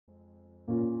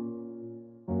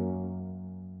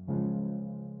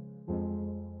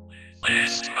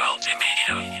Blessed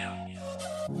Multimedia.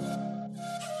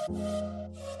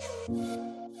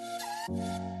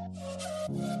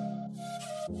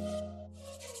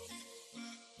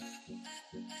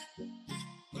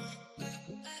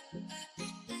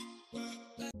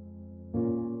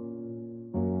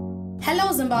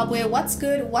 Hello Zimbabwe, what's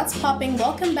good, what's popping?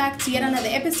 Welcome back to yet another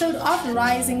episode of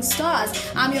Rising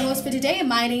Stars. I'm your host for today.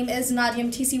 My name is Nadia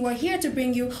Mutisi. We're here to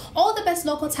bring you all the best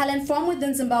local talent from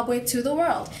within Zimbabwe to the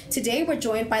world. Today we're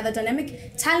joined by the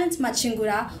dynamic talent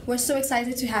Machingura. We're so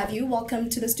excited to have you. Welcome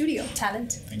to the studio,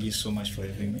 talent. Thank you so much for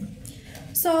having me.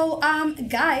 So,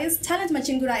 guys, Talent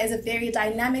Machingura is a very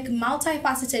dynamic,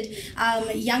 multifaceted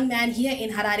young man here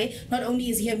in Hware. Not only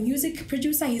is he a music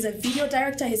producer, he's a video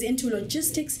director, he's into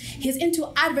logistics, he's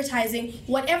into advertising.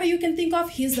 Whatever you can think of,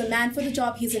 he's the man for the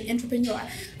job. He's an entrepreneur.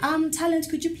 Talent,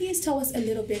 could you please tell us a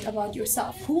little bit about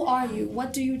yourself? Who are you?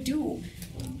 What do you do?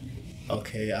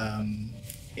 Okay,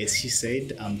 as she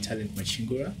said, I'm Talent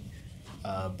Machingura,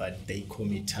 but they call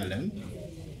me Talem.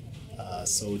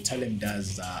 So Talem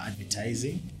does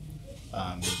advertising.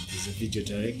 He's a video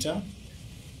director,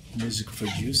 music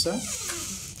producer,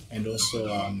 and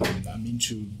also I'm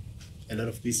into a lot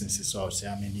of businesses. So I would say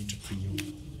I'm an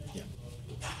entrepreneur. Yeah.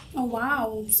 Oh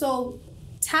wow! So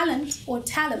talent or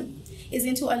talent is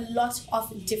into a lot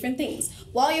of different things.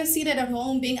 While you're seated at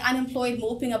home being unemployed,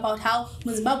 moping about how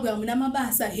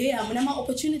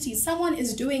opportunities, someone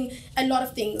is doing a lot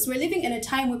of things. We're living in a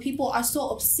time where people are so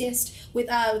obsessed with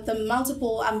the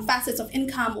multiple facets of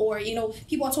income, or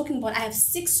people are talking about I have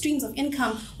 6 streams of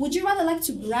income. Would you rather like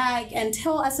to brag and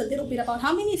tell us a little bit about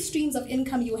how many streams of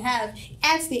income you have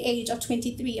at the age of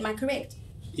 23? Am I correct?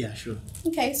 Yeah, sure.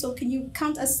 Okay, so can you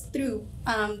count us through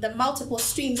the multiple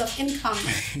streams of income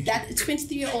that a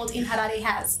 23-year-old in Hware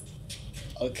has?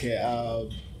 Okay,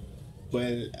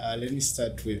 let me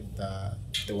start with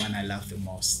the one I love the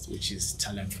most, which is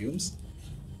TalemFilms.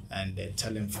 And at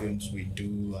TalemFilms, we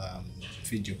do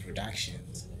video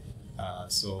productions.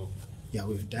 So, yeah,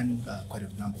 we've done quite a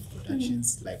number of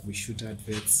productions. Mm-hmm. Like we shoot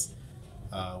adverts,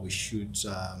 we shoot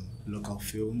local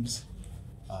films.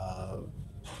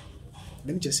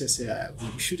 Let me just say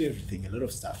we shoot everything, a lot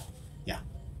of stuff. Yeah.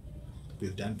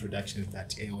 We've done productions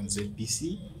that air on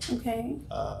ZBC. Okay.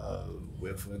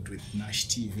 We've worked with Nash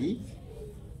TV.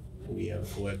 We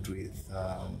have worked with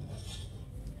a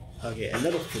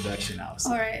lot of production houses.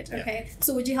 All right. Okay. Yeah.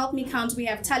 So would you help me count? We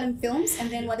have TalemFilms, and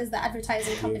then what is the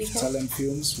advertising company called?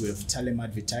 TalemFilms. We have Talem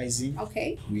Advertising.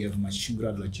 Okay. We have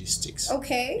Machingura Logistics.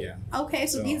 Okay. Yeah. Okay.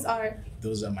 So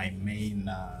those are my main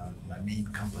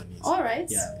companies. All right.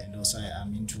 Yeah, and also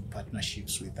I'm into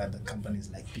partnerships with other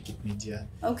companies like Media.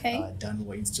 Okay.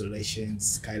 Danwa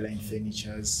Installations, Skyline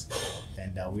Furnitures,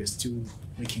 and we're still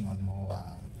working on more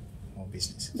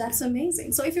businesses. That's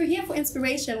amazing. So if you're here for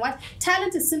inspiration, what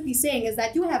talent is simply saying is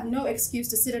that you have no excuse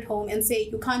to sit at home and say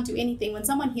you can't do anything when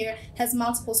someone here has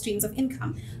multiple streams of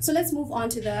income. So let's move on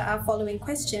to the following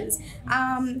questions.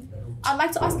 I'd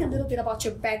like to ask a little bit about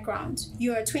your background.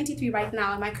 You're 23 right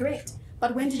now, am I correct?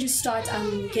 But when did you start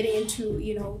getting into,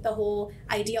 the whole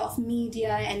idea of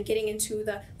media and getting into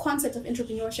the concept of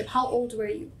entrepreneurship? How old were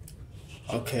you?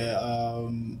 Okay,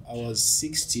 I was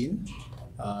 16.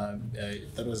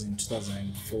 That was in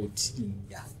 2014.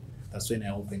 Yeah, that's when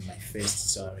I opened my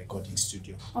first recording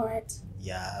studio. All right.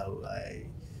 Yeah,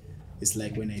 it's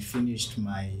like when I finished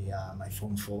my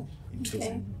Form 4 in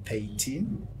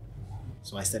 2018.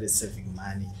 So I started saving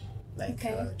money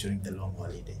during the long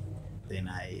holiday. Then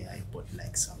I bought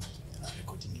like some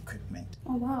recording equipment.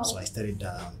 Oh wow! So I started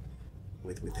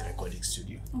with a recording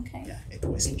studio. Okay. Yeah, at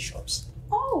Wesley Shops.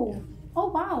 Oh, yeah. Oh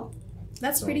wow!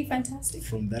 That's pretty fantastic.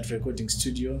 From that recording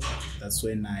studio, that's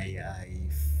when I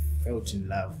felt in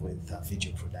love with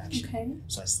video production. Okay.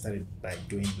 So I started by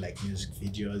doing like music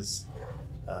videos,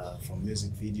 from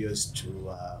music videos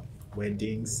to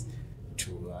weddings,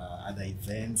 to other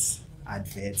events,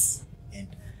 adverts,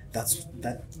 and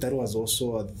that was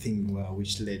also a thing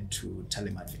which led to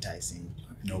Talem Advertising.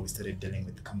 We started dealing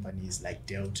with companies like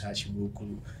Delta,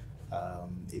 Chibuku,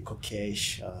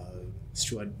 EcoCash,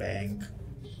 Stewart Bank,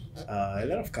 a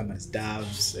lot of companies,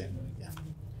 Doves, and yeah.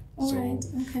 All right.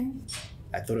 Okay.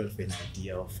 I thought of an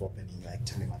idea of opening like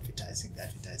Talem Advertising, the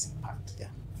advertising part. Yeah.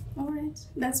 All right.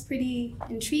 That's pretty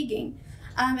intriguing.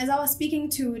 As I was speaking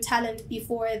to Talent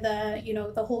before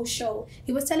the whole show,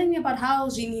 he was telling me about how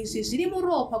can you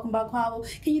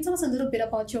tell us a little bit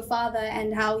about your father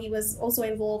and how he was also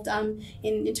involved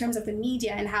in terms of the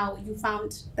media and how you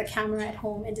found the camera at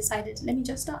home and decided, let me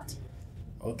just start?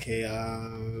 Okay,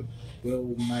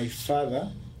 well, my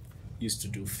father used to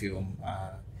do film.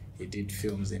 He did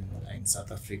films in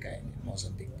South Africa and in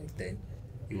Mozambique back then.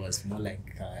 He was more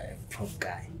like a prop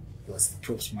guy. He was the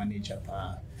props manager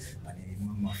for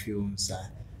Mama Films.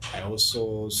 I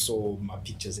also saw my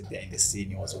pictures behind the scene.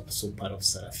 He was also part of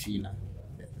Sarafina,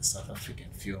 the South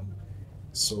African film.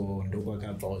 So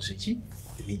the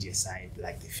media side,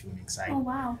 like the filming side. Oh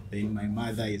wow. Then my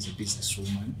mother is a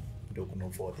businesswoman. Don't know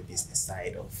for the business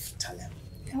side of Talem.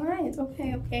 Yeah. All right.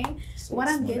 Okay. So What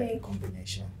it's I'm more getting. like a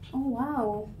combination. Oh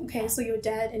wow. Okay, so your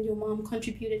dad and your mom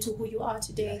contributed to who you are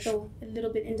today, Yeah, sure. though a little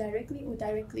bit indirectly or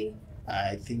directly.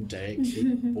 I think directly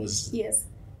was Yes.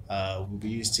 we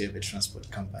used to have a transport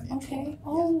company. Okay.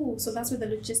 Oh, so that's where the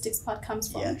logistics part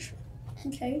comes from. Yeah, sure.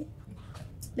 Okay.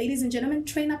 Ladies and gentlemen,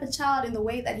 train up a child in the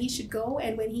way that he should go,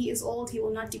 and when he is old, he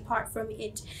will not depart from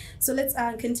it. So let's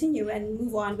continue and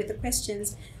move on with the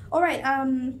questions. All right.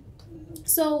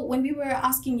 So when we were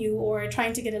asking you or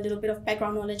trying to get a little bit of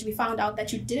background knowledge, we found out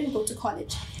that you didn't go to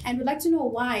college, and we'd like to know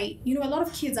why. You know, a lot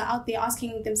of kids are out there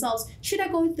asking themselves, should I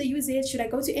go to the UZ? Should I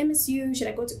go to MSU? Should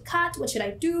I go to CUT? What should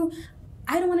I do?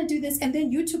 I don't want to do this. And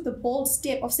then you took the bold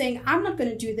step of saying, I'm not going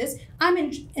to do this. I'm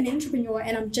an entrepreneur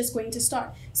and I'm just going to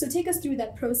start. So take us through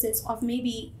that process of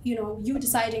maybe, you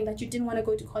deciding that you didn't want to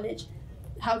go to college.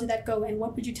 How did that go? And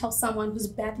what would you tell someone who's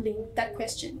battling that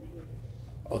question?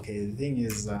 Okay, the thing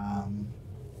is, I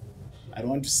don't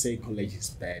want to say college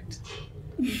is bad,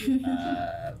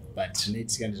 but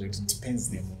it depends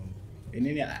on the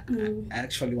moon. I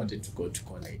actually wanted to go to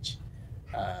college.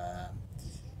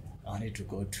 I wanted to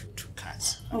go to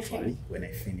CUT actually when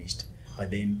I finished.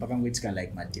 But then pakangoitika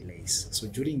like my delays. So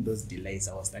during those delays,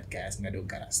 I was that guy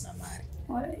asingadogara.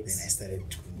 Alright. Then I started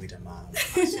to with my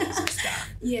hustles and stuff.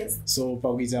 Yes. So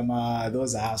pakuita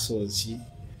those hustles,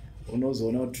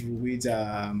 unozoona kuti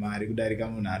kuita mari kudarika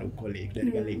munhu ari kucollege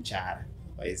kudarika lecturer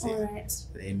waiziva.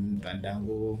 Then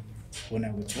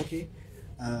pandangoona kuti okay.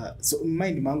 So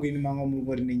mind mangu ini manga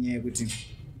muri nenyaya yekuti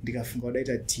ndikafunga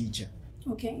kudaita teacher.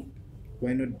 Okay.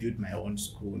 Why not build my own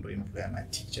school and employ my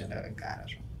teacher ndakagara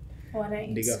zvo. Alright.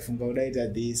 Ndikafunga kudaita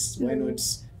this, why not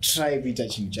try kuita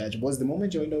chinhu chacho? Because the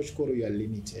moment you enda kuchikoro you are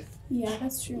limited. Yeah,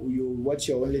 that's true. What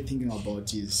you're only thinking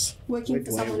about is working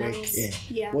for someone else.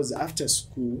 Yeah. Because after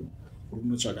school,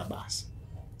 unotsvaga basa.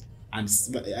 And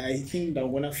I think that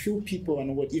when a few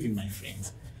people, even my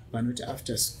friends, vanoti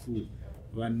after school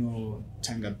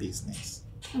vanotanga business.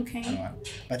 Okay.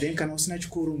 But then kana usina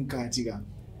chikoro mukati ka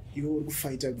iwe uri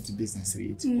kufighta kuti business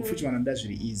riiti. Futi vanhu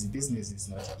zviri easy. Business is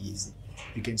not easy.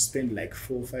 You can spend like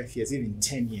 4 or 5 years, even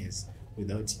 10 years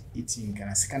without eating.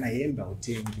 Kana hembe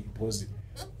hautengi because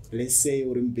let's say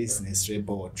uri business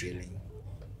rebore drilling.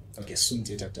 Okay, soon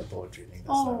to after bore drilling.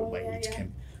 That's why it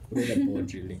came. Bore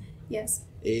drilling. Yes.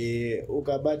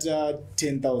 Ukabata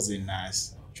 10,000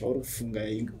 nas. Chorufunga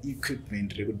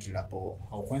equipment rekudrilla bore.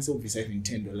 Haukwanisa kubvisa even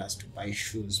 $10 to buy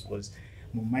shoes because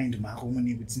my mind mako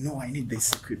mune kuti no, I need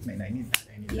this equipment, I need that,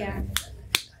 I need that.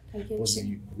 Because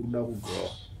you would grow.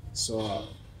 So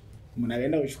munhu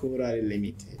akaenda kuchikoro ari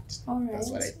limited.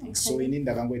 That's what I think. Okay. So ini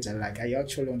ndakangoita like I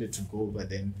actually wanted to go, but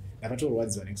then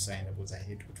ndakatorwadziwa nekusaenda because I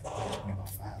hate kuti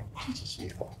nemafaro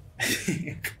chichiro.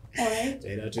 Alright.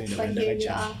 But here you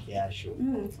are. Yeah, sure.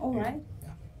 Alright.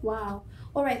 Yeah. Wow.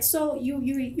 All right, so you're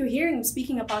hearing him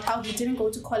speaking about how he didn't go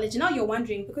to college. Now you're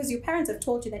wondering, because your parents have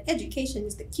told you that education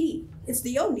is the key. It's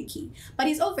the only key. But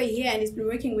he's over here and he's been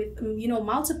working with,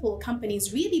 multiple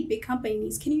companies, really big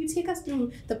companies. Can you take us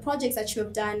through the projects that you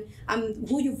have done,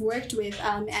 who you've worked with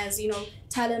as,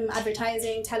 Talem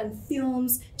Advertising,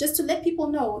 TalemFilms, just to let people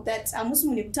know that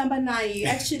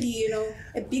actually,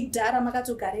 a big data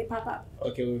makatogare papa.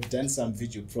 Okay, we've done some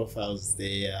video profiles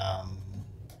there,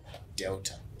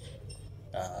 Delta.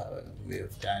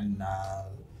 We've done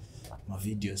my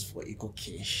videos for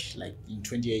EcoCash, like in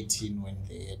 2018 when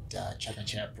they had Chaka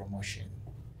Chaya promotion.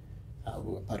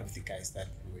 We were part of the guys that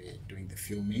were doing the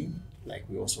filming. Like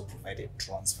we also provided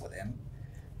drones for them.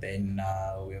 Then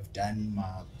we have done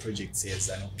projects as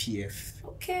PF.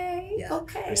 Okay. Yeah.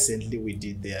 Okay. Recently we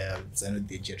did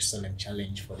the Jerusalem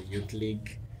Challenge for the Youth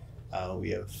League. We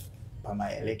have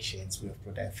Pamela elections. We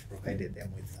have provided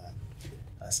them with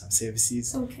some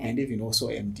services, and even also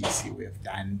MDC, we have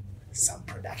done some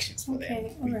productions for them.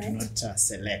 We do not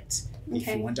select. If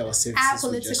you want our services,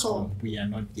 we are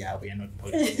not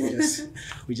political.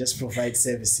 we just provide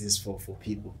services for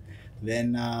people.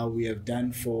 Then we have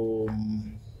done for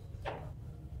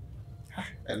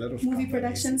a lot of movie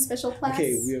production, special class.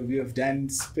 Okay, we have done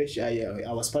special.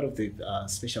 I was part of the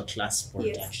special class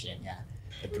production. Yes. Yeah,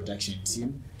 the production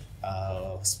team.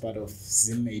 Was part of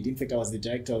Zimmade. In fact, I was the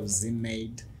director of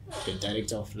Zimmade, the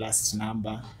director of Last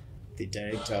Number, the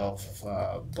director of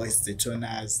Boys the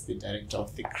Toners, the director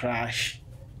of The Crash,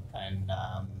 and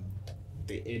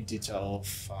the editor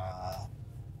of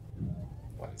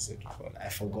what is it called? I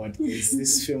forgot. It's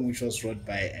this film which was wrote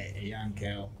by a young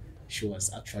girl. She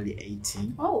was actually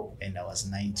 18. Oh. And I was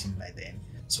 19 by then.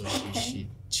 So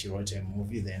she wrote a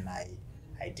movie, then I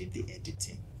did the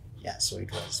editing. Yeah, so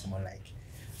it was more like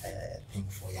a thing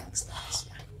for youngsters.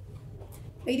 Yeah.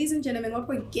 Ladies and gentlemen, what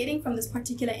we're getting from this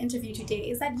particular interview today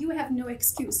is that you have no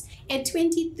excuse. At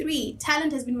 23,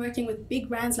 Talent has been working with big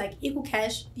brands like Equal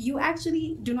Cash. You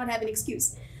actually do not have an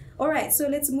excuse. All right, so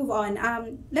let's move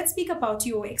on. Let's speak about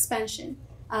your expansion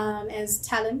as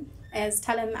Talent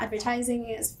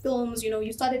advertising, as films.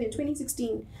 You started in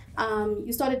 2016.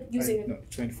 You started using... No,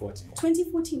 2014.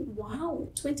 2014, wow,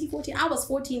 2014. I was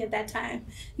 14 at that time.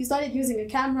 You started using a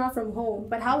camera from home,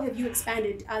 but how have you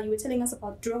expanded? You were telling us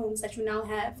about drones that you now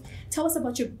have. Tell us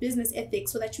about your business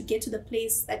ethics so that you get to the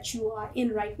place that you are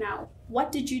in right now.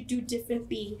 What did you do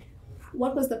differently?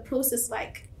 What was the process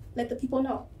like? Let the people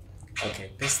know.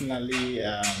 Okay, personally,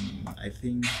 I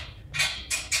think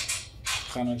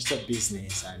it's a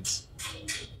business, and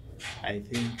I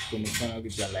think when you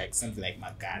like something like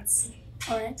my guts.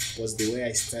 All right. Because the way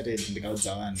I started in the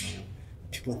Gaudzawan,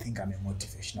 people think I'm a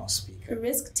motivational speaker.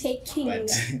 Risk taking.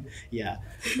 But yeah,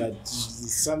 but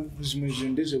some do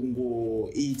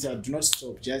not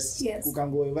stop. Just who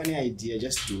can go with any idea,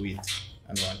 just do it.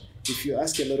 And one. If you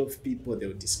ask a lot of people, they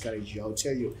will discourage you. I'll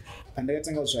tell you, and I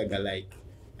think also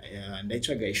and I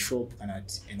try a shop and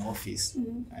at an office,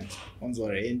 and ones are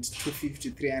rent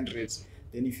 250, 300.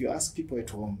 Then if you ask people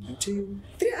at home, they'll tell you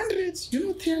 300.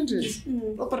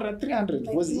 300. Opera 300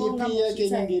 was EP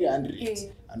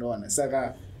 100. And on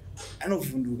Saka.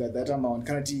 Anofunduka that amount.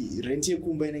 Kanati rent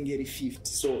yekumba inenge 50.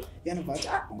 So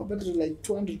but like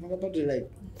 200, like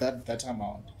that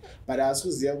amount. But as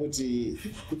was there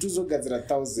kutuzogadzira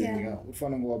 1000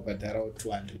 ufana ngwabhadhara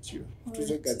 200 you.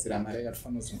 Kutuzogadzira mari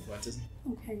yakafana zomfuata.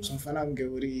 Okay. So mfana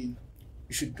you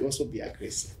should also be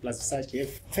aggressive. Plus such a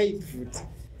faithful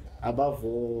above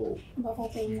all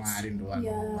things.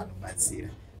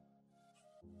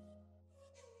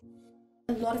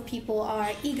 A lot of people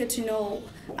are eager to know.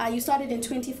 You started in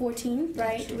 2014,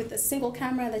 right, with a single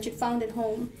camera that you found at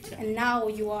home, and now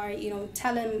you are,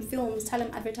 TalemFilms,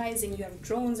 Talem advertising. You have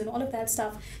drones and all of that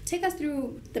stuff. Take us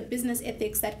through the business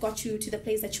ethics that got you to the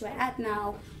place that you are at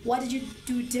now. What did you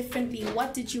do differently?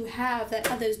 What did you have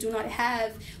that others do not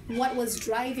have? What was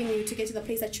driving you to get to the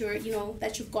place that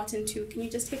that you've gotten to? Can you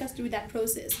just take us through that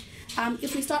process?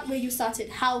 If we start where you started,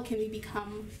 how can we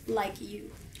become like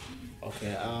you?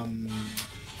 Okay.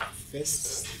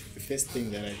 The first thing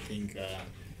that I think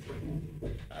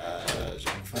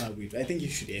I think you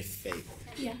should have faith.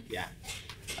 Yeah. Yeah.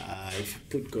 If you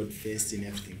put God first in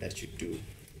everything that you do,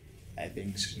 I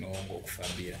think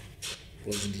ngokufambira.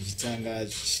 Because ndichitanga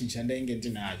chinchandainge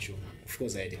ndinacho. Of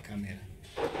course I had a camera,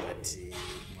 but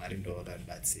Mwari ndo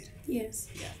wakatibatsira. Yes.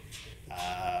 Yeah.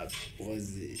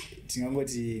 Because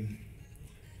tingangoti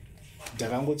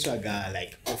ndakangotsvaga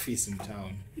like office in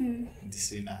town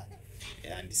ndisina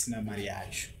mari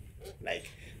yacho, like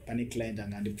pane client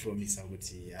angandipromisa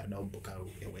kuti arida kuboka a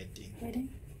wedding.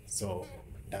 So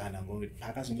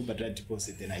akazongobhadhara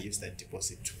deposit, then I used that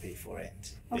deposit to pay for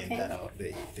rent. Okay.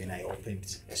 Then I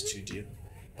opened a studio.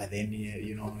 But then,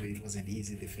 it wasn't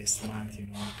easy the first month,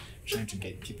 trying to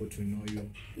get people to know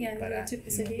you. Yeah, but, a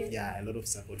lot of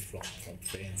support from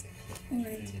friends and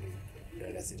family.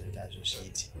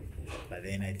 But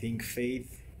then I think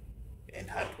faith and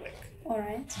hard work. All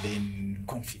right. Then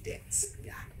confidence.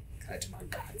 Yeah. My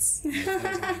guts.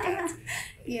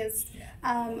 Yes. Yeah.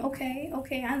 Okay.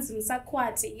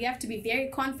 You have to be very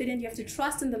confident. You have to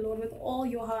trust in the Lord with all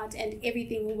your heart, and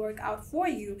everything will work out for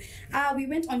you. We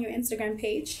went on your Instagram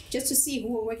page just to see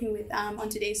who we're working with on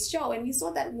today's show, and we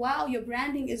saw that, wow, your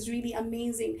branding is really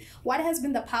amazing. What has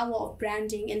been the power of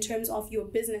branding in terms of your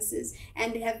businesses?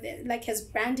 And has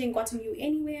branding gotten you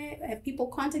anywhere? Have people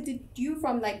contacted you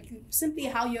from simply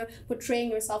how you're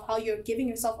portraying yourself, how you're giving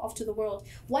yourself off to the world?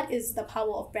 What is the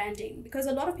power of branding? Because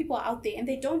a lot of people are out there and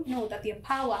they don't know that their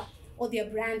power or their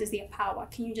brand is their power.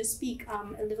 Can you just speak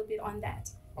a little bit on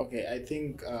that? Okay, I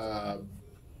think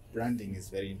branding is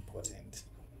very important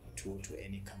to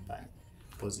any company,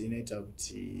 because in it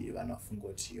you are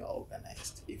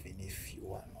organized even if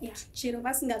you are not. Yeah,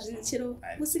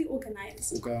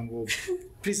 organized.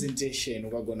 Presentation,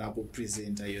 we're gonna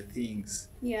present your things.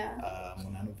 Yeah.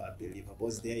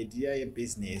 Because the idea of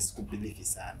business could believe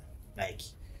is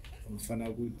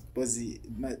because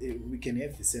we can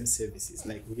have the same services,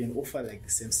 like we can offer the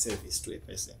same service to a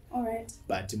person. All right.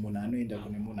 But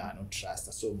no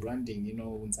trust. So branding,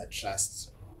 wants a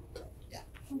trust. Yeah.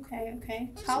 Okay.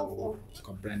 Powerful.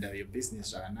 So brand your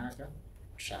business,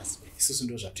 trust me. So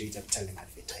Talem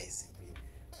advertising.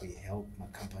 We help my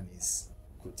companies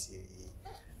kuti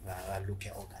look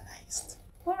organized.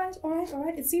 All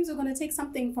right. It seems we're going to take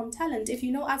something from talent. If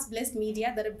you know us, Blessed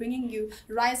Media, that are bringing you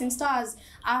rising stars,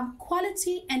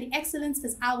 quality and excellence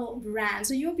is our brand.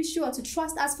 So you'll be sure to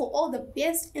trust us for all the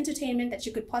best entertainment that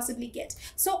you could possibly get.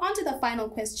 So on to the final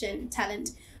question,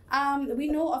 talent. We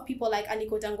know of people like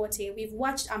Aliko Dangote. We've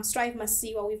watched Strive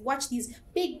Masiwa. We've watched these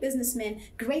big businessmen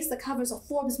grace the covers of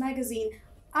Forbes magazine.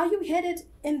 Are you headed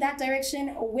in that direction?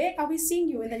 Where are we seeing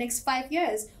you in the next 5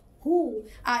 years? Who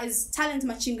is Talent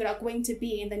Machingura going to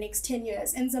be in the next 10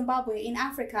 years in Zimbabwe, in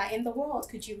Africa, in the world?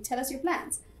 Could you tell us your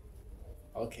plans?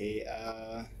 Okay,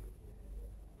 I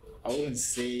wouldn't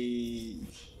say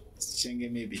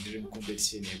maybe during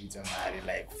competition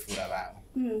like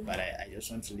but I just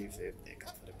want to live a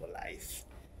comfortable life.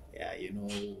 Yeah, you know,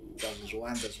 that was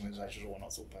one that's when I just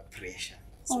want to put pressure.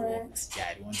 So yeah,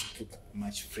 I don't want to put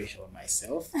much pressure on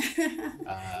myself.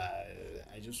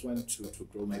 I just want to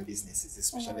grow my businesses,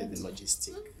 especially the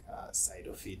logistic side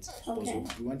of it. Also,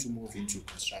 we want to move into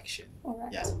construction.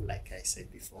 Yeah, like I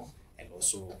said before, and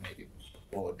also maybe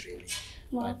board really.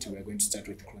 But we're going to start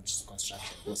with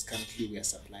construction because currently we are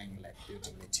supplying like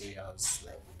building materials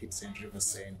like pit sand, river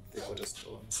sand, the water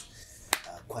stones,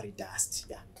 quarry dust.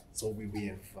 Yeah, so we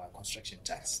have construction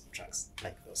trucks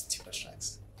like those tipper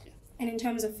trucks. And in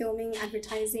terms of filming,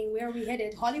 advertising, where are we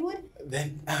headed? Hollywood?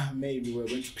 Then maybe we're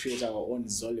going to create our own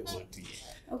Zollywood.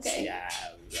 Okay. Yeah,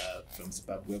 from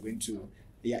Zimbabwe, we're going to.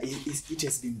 Yeah, it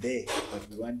has been there, but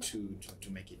we want to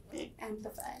make it big.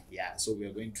 Amplify. Yeah, so we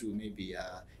are going to maybe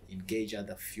engage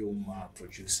other film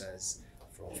producers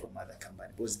from other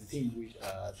companies. Because the thing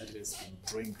that has been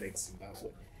drawing back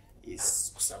Zimbabwe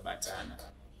is kusabatana.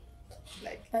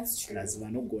 Like that's true.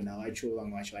 Vanogona vacho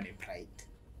vamwe vacho vane pride,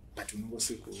 but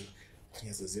unongoseko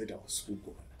kunyazoziva kuti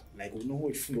hausikugona. Like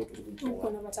unochifunga kuti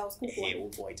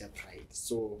urikuwaita pride.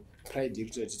 So pride iri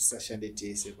kuti tisashande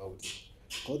tese pakuti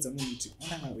kaudza munhu kuti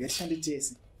mwana yashande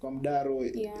tese kwamudaro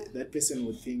that person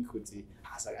would think kuti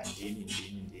saka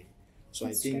ndini. So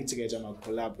I think tikaita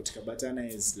macollab tikabatana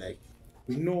is like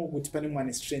we know kuti pane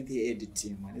mwane strength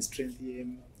ye-editing, mwane strength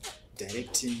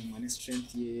ye-directing, mwane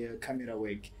strength ye-camera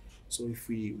work. So if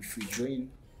we join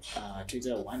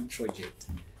together one project,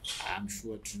 I'm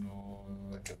sure to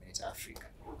dominate Africa.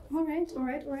 All right.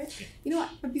 You know what?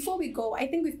 But before we go, I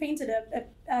think we've painted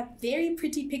a very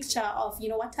pretty picture of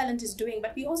what talent is doing.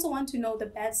 But we also want to know the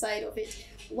bad side of it.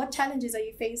 What challenges are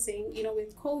you facing?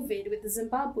 With COVID, with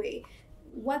Zimbabwe,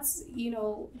 what's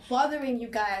bothering you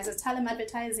guys as talent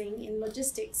advertising in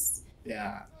logistics?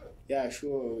 Yeah,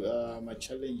 sure. My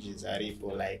challenges are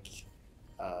like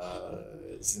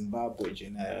Zimbabwe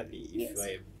generally. If you're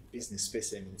a business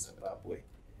person in Zimbabwe,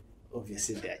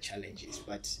 obviously there are challenges,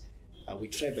 but we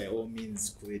try by all means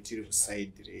to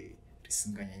side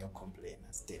risinganyanya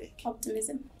complainers direct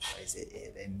optimism.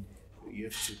 Then you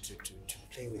have to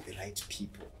play with the right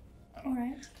people. All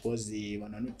right. Because the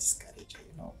one are not discouraged,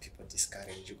 people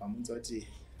discourage.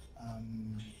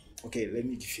 Okay, let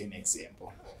me give you an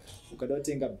example.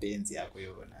 Ukadatenga benzi yako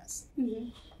yonas.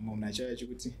 Munacha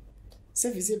chikuti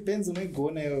service benzi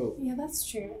unoigona yo. Yeah, that's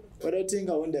true.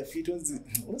 Wadatenga Honda Fit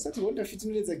unasati Honda Fit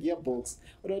uneleza gearbox.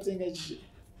 Wadatenga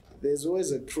there's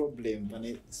always a problem when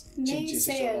it changes.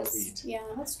 Yeah,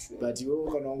 that's true. But you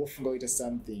can find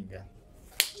something,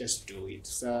 just do it.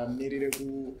 So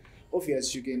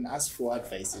obviously you can ask for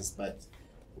advices, but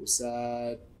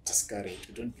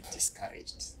discouraged. Don't be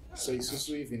discouraged. So it's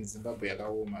also even Zimbabwe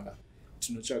yakaoma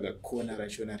tinotsvaga kona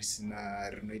rachona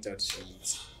risina rinoita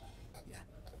kuti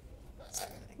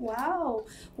Wow,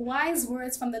 wise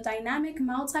words from the dynamic,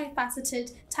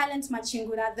 multifaceted talent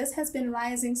Machingura. This has been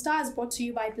Rising Stars, brought to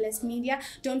you by Blessed Media.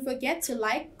 Don't forget to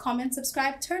like, comment,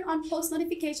 subscribe, turn on post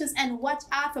notifications, and watch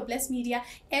out for Blessed Media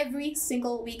every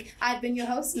single week. I've been your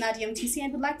host, Nadia Mutisi,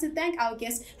 and would like to thank our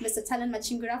guest, Mr. Talent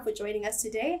Machingura, for joining us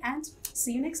today, and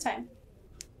see you next time.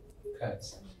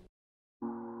 Cuts.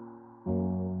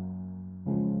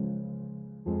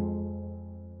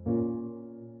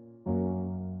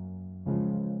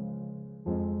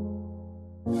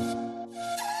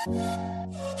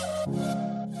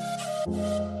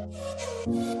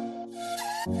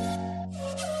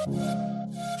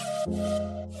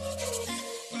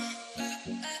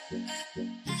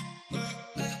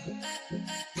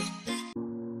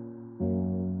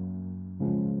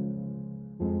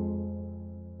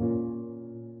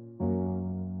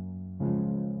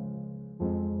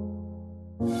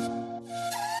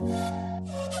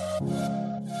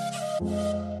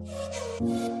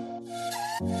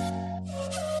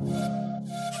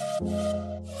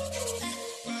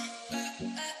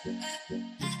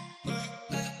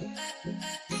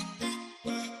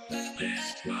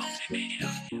 Multimedia.